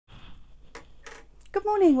Good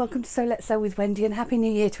morning, welcome to Sew Let's Sew with Wendy, and Happy New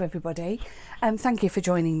Year to everybody. Thank you for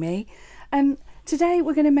joining me. Today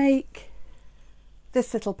we're going to make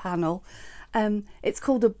this little panel. It's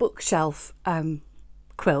called a bookshelf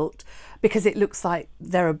quilt because it looks like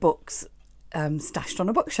there are books stashed on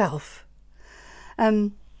a bookshelf.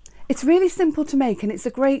 It's really simple to make and it's a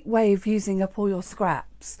great way of using up all your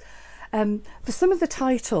scraps. For some of the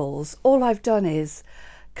titles, all I've done is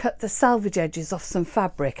cut the salvage edges off some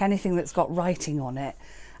fabric, anything that's got writing on it,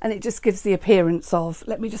 and it just gives the appearance of,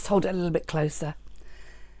 let me just hold it a little bit closer,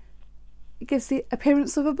 it gives the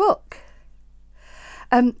appearance of a book.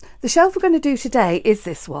 The shelf we're going to do today is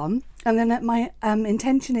this one, and then my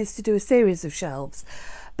intention is to do a series of shelves,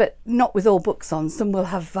 but not with all books on. Some will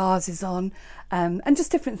have vases on and just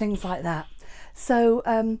different things like that.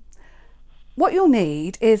 So what you'll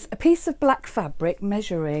need is a piece of black fabric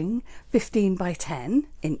measuring 15 by 10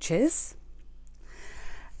 inches.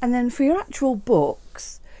 And then for your actual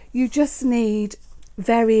books, you just need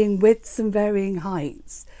varying widths and varying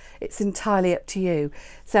heights. It's entirely up to you.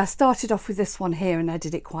 So I started off with this one here and I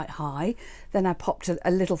did it quite high. Then I popped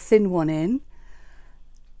a little thin one in.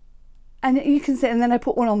 And you can see, and then I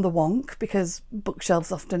put one on the wonk because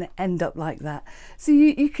bookshelves often end up like that. So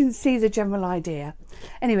you can see the general idea.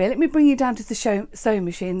 Anyway, let me bring you down to the sewing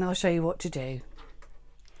machine and I'll show you what to do.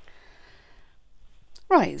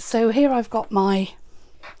 Right, so here I've got my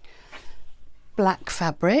black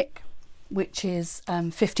fabric, which is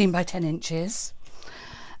 15 by 10 inches.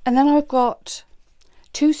 And then I've got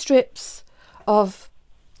two strips of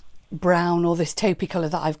brown, or this taupey colour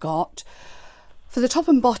that I've got. For the top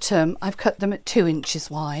and bottom, I've cut them at 2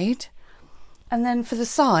 inches wide. And then for the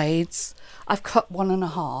sides, I've cut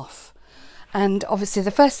 1.5. And obviously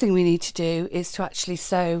the first thing we need to do is to actually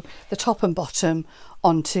sew the top and bottom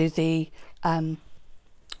onto the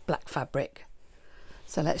black fabric.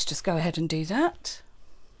 So let's just go ahead and do that.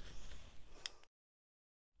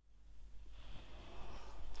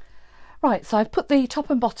 Right, so I've put the top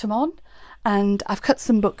and bottom on and I've cut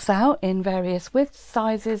some books out in various widths,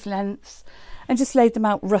 sizes, lengths, and just laid them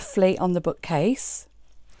out roughly on the bookcase.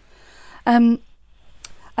 I've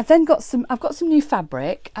got some new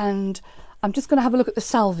fabric and I'm just going to have a look at the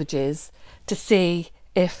salvages to see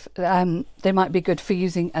if they might be good for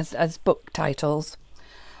using as book titles.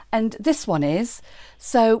 And this one is,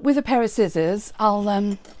 so with a pair of scissors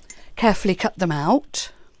I'll carefully cut them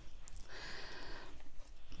out.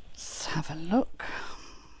 Let's have a look.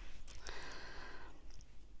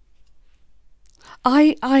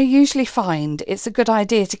 I usually find it's a good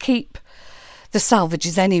idea to keep the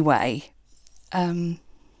salvages anyway.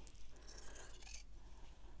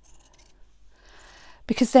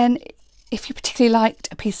 Because then if you particularly liked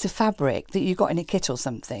a piece of fabric that you got in a kit or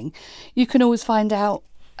something, you can always find out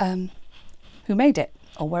who made it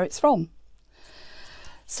or where it's from.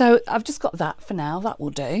 So I've just got that for now, that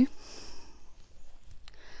will do.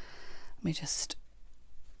 Let me just,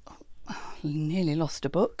 nearly lost a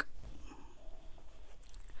book.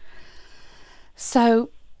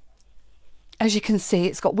 So as you can see,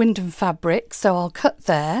 it's got Windham fabric, so I'll cut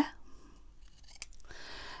there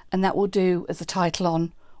and that will do as a title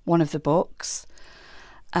on one of the books,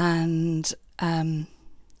 and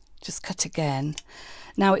just cut again.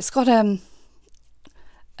 Now it's got what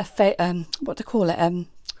to call it,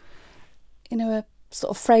 you know, a sort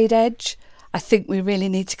of frayed edge. I think we really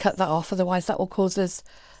need to cut that off, otherwise that will cause us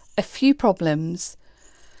a few problems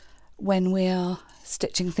when we are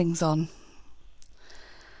stitching things on.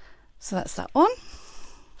 So that's that one,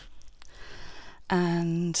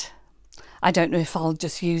 and I don't know if I'll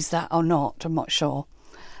just use that or not, I'm not sure.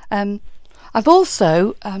 I've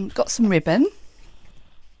also got some ribbon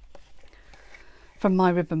from my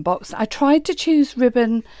ribbon box. I tried to choose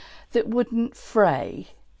ribbon that wouldn't fray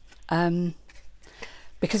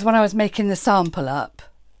because when I was making the sample up,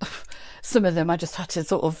 some of them I just had to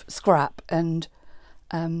sort of scrap, and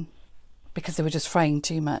because they were just fraying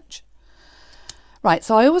too much. Right,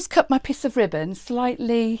 so I always cut my piece of ribbon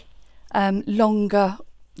slightly longer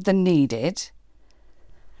than needed.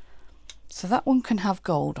 So that one can have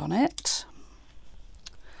gold on it.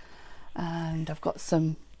 And I've got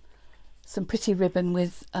some pretty ribbon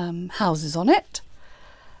with houses on it.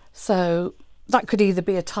 So that could either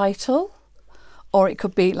be a title or it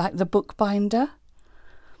could be like the bookbinder.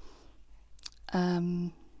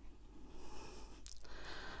 I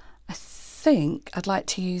think I'd like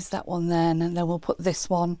to use that one then, and then we'll put this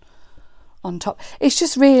one on top. It's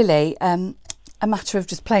just really a matter of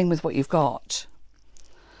just playing with what you've got.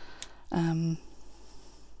 And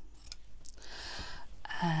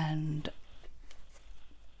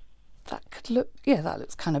that could look, yeah, that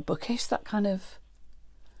looks kind of bookish, that kind of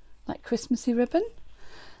like Christmassy ribbon.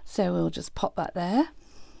 So we'll just pop that there.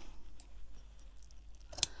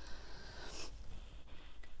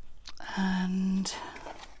 And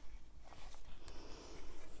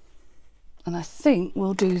I think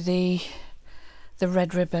we'll do the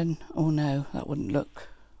red ribbon. Oh no, that wouldn't look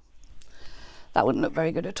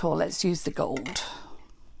very good at all. Let's use the gold.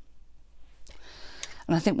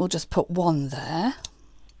 And I think we'll just put one there.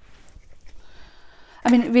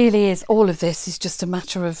 I mean, it really is, all of this is just a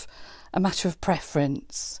matter of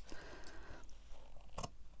preference.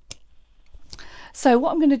 So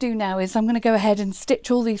what I'm going to do now is I'm going to go ahead and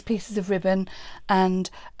stitch all these pieces of ribbon and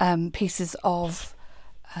pieces of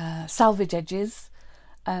salvage edges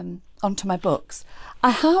onto my books. I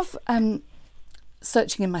have,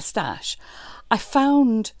 searching in my stash, I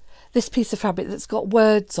found this piece of fabric that's got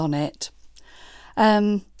words on it,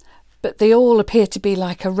 but they all appear to be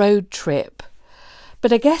like a road trip.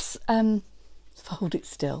 But I guess, if I hold it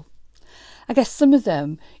still, I guess some of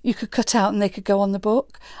them you could cut out and they could go on the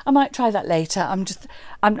book. I might try that later.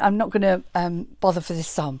 I'm not going to bother for this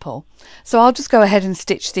sample. So I'll just go ahead and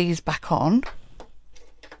stitch these back on.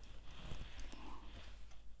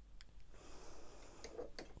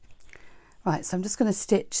 Right, so I'm just going to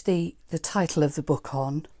stitch the title of the book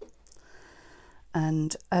on.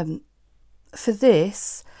 And for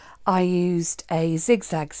this, I used a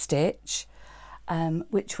zigzag stitch,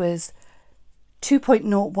 which was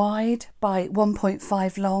 2.0 wide by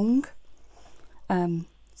 1.5 long.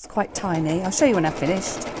 It's quite tiny. I'll show you when I've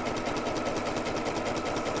finished.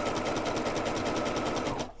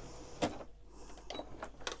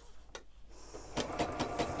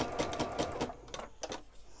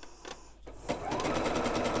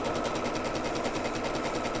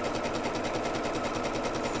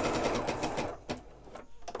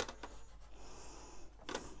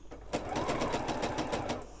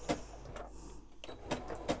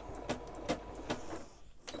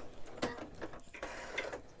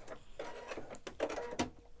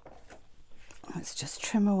 Let's just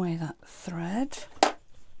trim away that thread.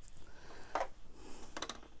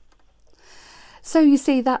 So you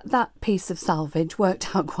see that piece of salvage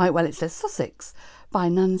worked out quite well. It says Sussex by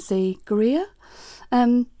Nancy Greer.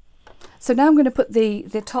 So now I'm going to put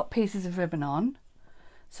the top pieces of ribbon on.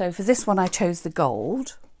 So for this one I chose the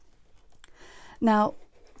gold. Now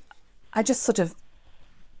I just sort of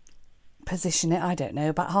position it, I don't know,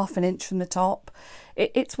 about ½ an inch from the top.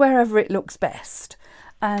 It's wherever it looks best.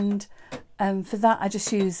 And for that I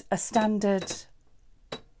just use a standard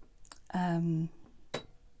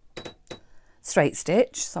straight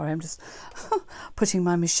stitch. Sorry, I'm just putting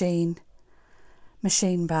my machine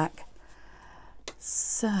back.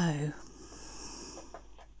 So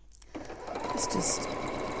let's just,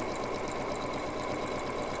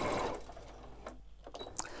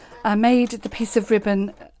 I made the piece of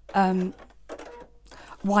ribbon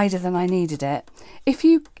wider than I needed it. If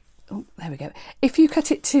you, oh, there we go. If you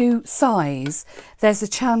cut it to size, there's a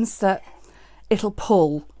chance that it'll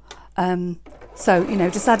pull. So, you know,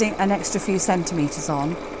 just adding an extra few centimetres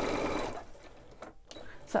on.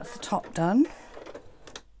 So that's the top done.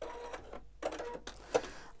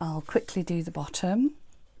 I'll quickly do the bottom.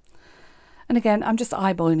 And again, I'm just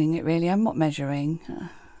eyeballing it really, I'm not measuring.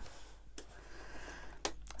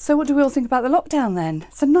 So what do we all think about the lockdown then?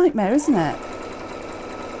 It's a nightmare, isn't it?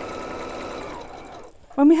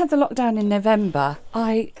 When we had the lockdown in November,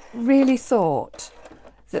 I really thought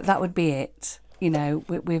that would be it. You know,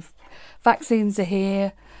 we've vaccines are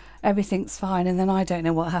here, everything's fine, and then I don't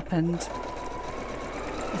know what happened.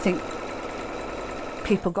 I think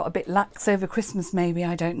people got a bit lax over Christmas, maybe,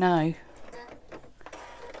 I don't know.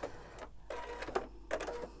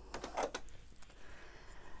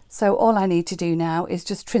 So all I need to do now is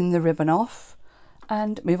just trim the ribbon off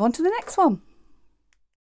and move on to the next one.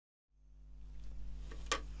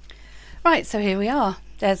 Right, so here we are.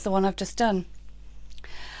 There's the one I've just done.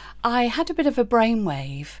 I had a bit of a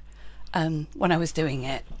brainwave when I was doing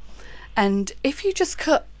it, and if you just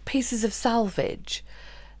cut pieces of salvage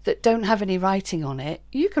that don't have any writing on it,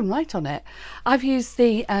 you can write on it. I've used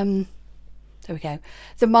the there we go,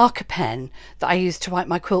 the marker pen that I use to write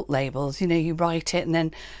my quilt labels. You know, you write it and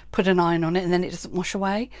then put an iron on it and then it doesn't wash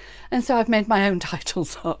away. And so I've made my own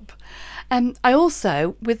titles up. I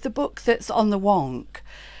also, with the book that's on the wonk,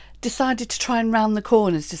 decided to try and round the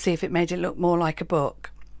corners to see if it made it look more like a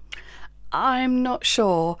book. I'm not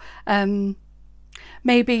sure.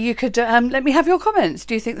 Maybe you could let me have your comments.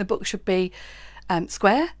 Do you think the book should be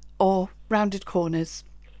square or rounded corners?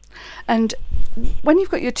 And when you've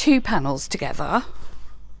got your two panels together,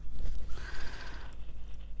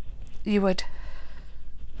 you would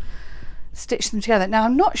stitch them together. Now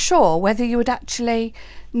I'm not sure whether you would actually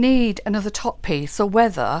need another top piece or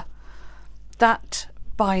whether that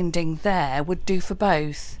binding there would do for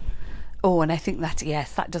both. Oh, and I think that,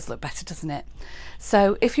 yes, that does look better, doesn't it?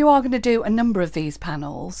 So if you are going to do a number of these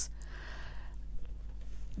panels,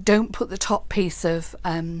 don't put the top piece of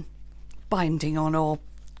binding on, or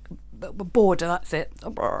border, that's it.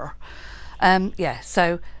 Yeah,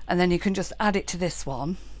 so, and then you can just add it to this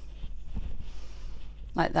one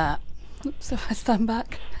like that. Oops, if I stand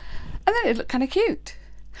back, and then it look kind of cute.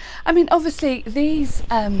 I mean, obviously these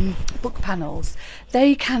book panels,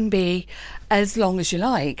 they can be as long as you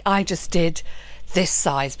like. I just did this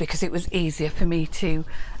size because it was easier for me to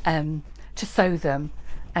sew them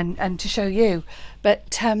and to show you.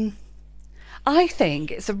 But I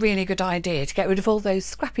think it's a really good idea to get rid of all those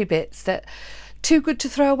scrappy bits that too good to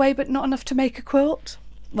throw away but not enough to make a quilt.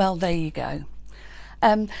 Well, there you go.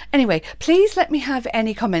 Anyway, please let me have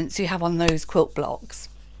any comments you have on those quilt blocks.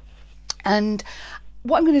 And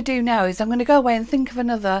what I'm going to do now is I'm going to go away and think of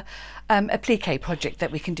another applique project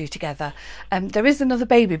that we can do together. There is another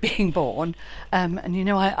baby being born, and you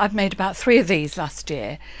know, I've made about 3 of these last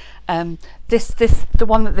year. The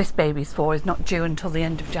one that this baby's for is not due until the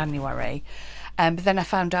end of January. But then I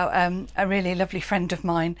found out a really lovely friend of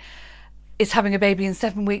mine is having a baby in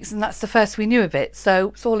 7 weeks, and that's the first we knew of it. So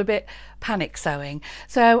it's all a bit panic sewing.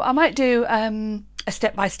 So I might do a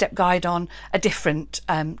step-by-step guide on a different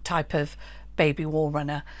type of baby wall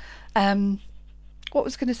runner. What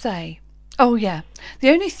was I going to say? Oh yeah, the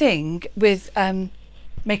only thing with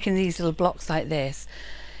making these little blocks like this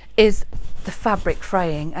is the fabric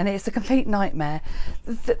fraying, and it's a complete nightmare.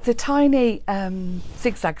 The tiny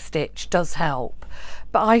zigzag stitch does help,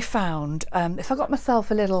 but I found if I got myself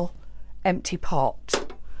a little empty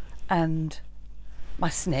pot and my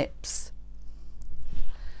snips,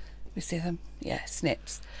 we see them, yeah,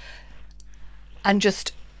 snips, and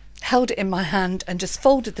just held it in my hand and just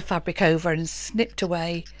folded the fabric over and snipped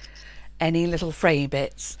away any little fray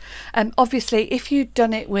bits. Obviously if you'd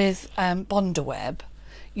done it with Bonder web,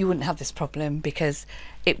 you wouldn't have this problem because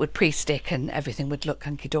it would pre-stick and everything would look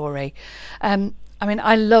hunky-dory. I mean,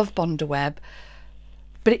 I love Bonder web,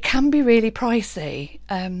 but it can be really pricey,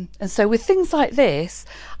 and so with things like this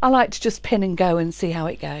I like to just pin and go and see how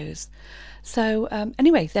it goes. So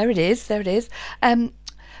anyway, there it is.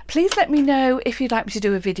 Please let me know if you'd like me to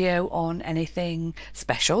do a video on anything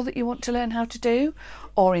special that you want to learn how to do,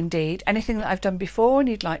 or indeed anything that I've done before and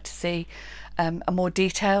you'd like to see a more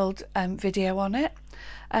detailed video on it.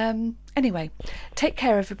 Anyway, take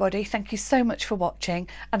care everybody. Thank you so much for watching,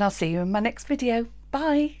 and I'll see you in my next video.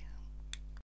 Bye.